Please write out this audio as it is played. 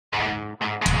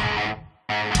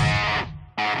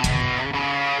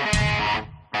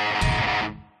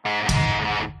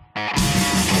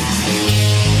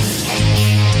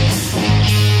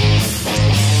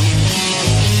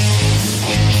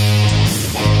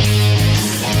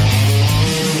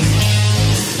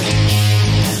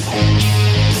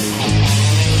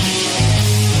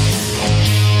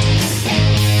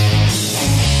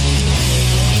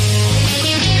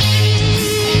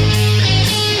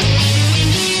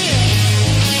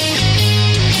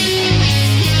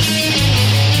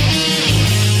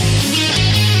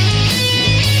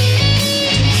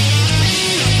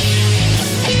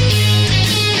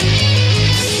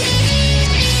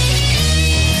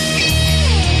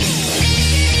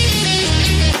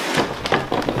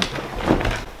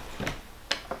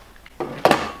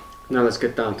Now let's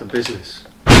get down to business.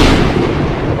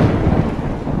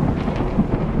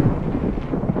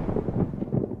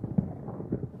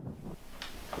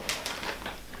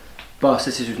 Boss,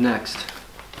 this is who's next.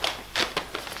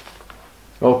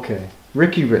 Okay,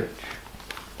 Ricky Rich.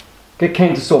 Get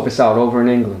Kane to sort this out over in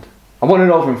England. I want it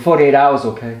over in 48 hours,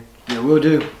 okay? Yeah, we'll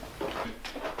do.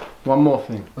 One more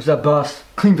thing. What's that, boss?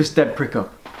 Clean this dead prick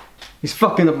up. He's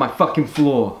fucking up my fucking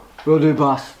floor. We'll do,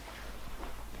 boss.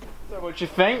 So what do you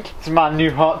think? It's my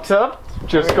new hot tub.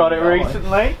 Just got it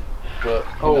recently. But,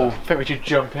 I think we should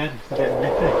jump in. It's a bit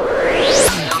nippy.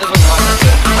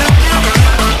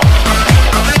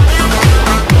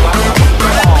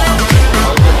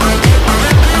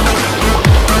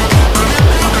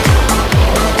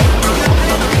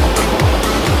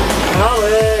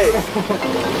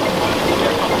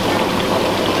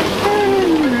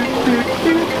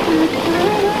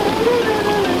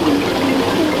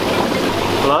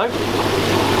 Hello?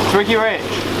 It's Ricky Rich.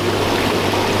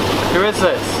 Who is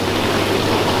this?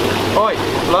 Oi,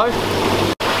 hello?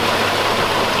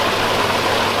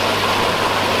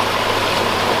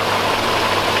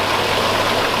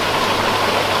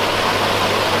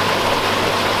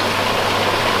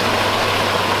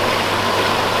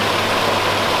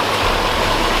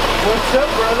 What's up,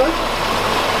 brother?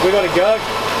 We gotta go.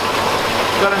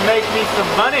 Gotta make me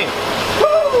some money. Woo!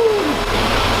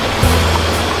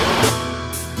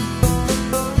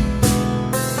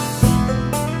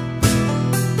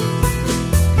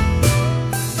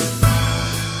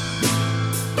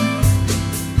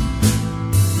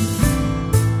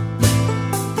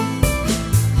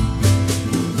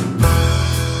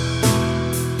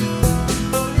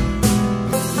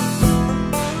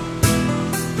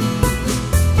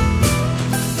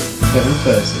 Kevin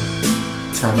Percy.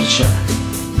 Time to shine.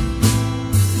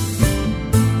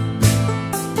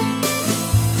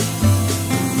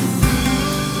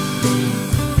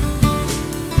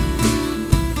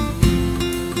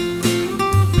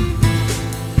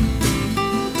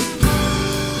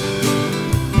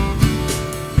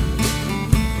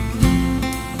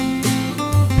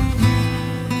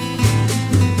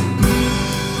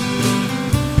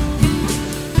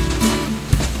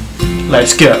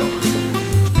 Let's go.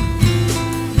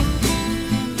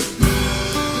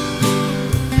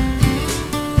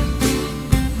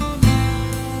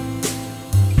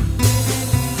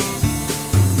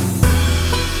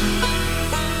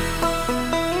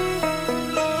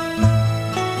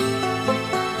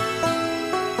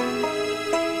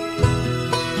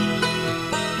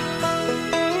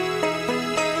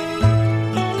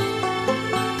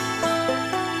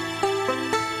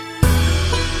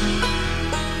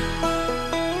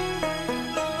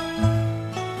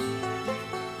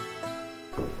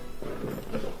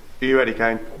 Are you ready,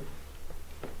 Kane?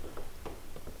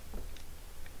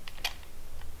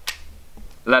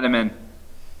 Let him in.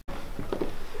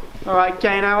 Alright,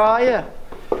 Kane, how are you?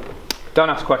 Don't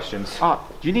ask questions. Oh,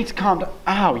 you need to calm down.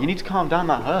 Ow, you need to calm down,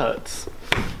 that hurts.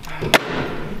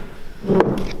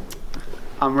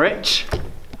 I'm Rich.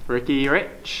 Ricky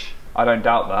Rich. I don't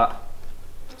doubt that.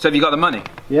 So have you got the money?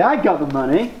 Yeah, I got the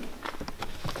money.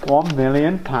 £1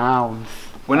 million.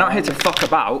 We're not here to fuck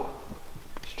about.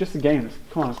 It's just a game.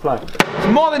 Come on, let's play. It's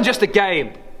more than just a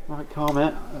game. Alright, calm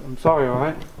it. I'm sorry,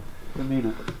 alright? Didn't mean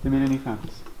it. Didn't mean any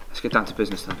offence. Let's get down to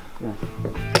business then. Yeah.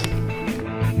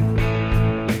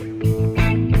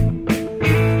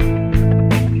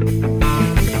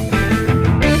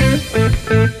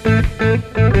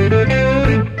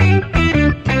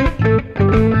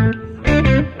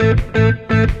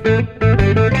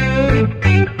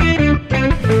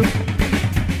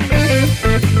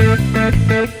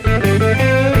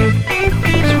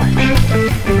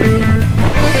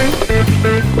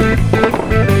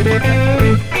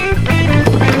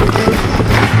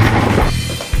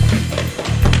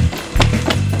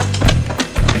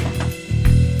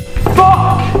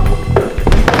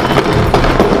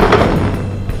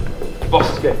 Boss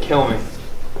is gonna kill me.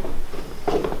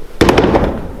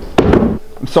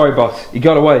 I'm sorry, boss. He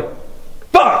got away.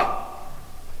 Fuck!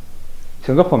 He's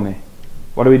hung up on me.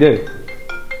 What do we do?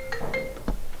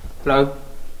 Hello?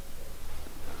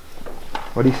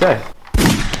 What do you say?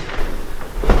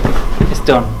 It's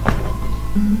done.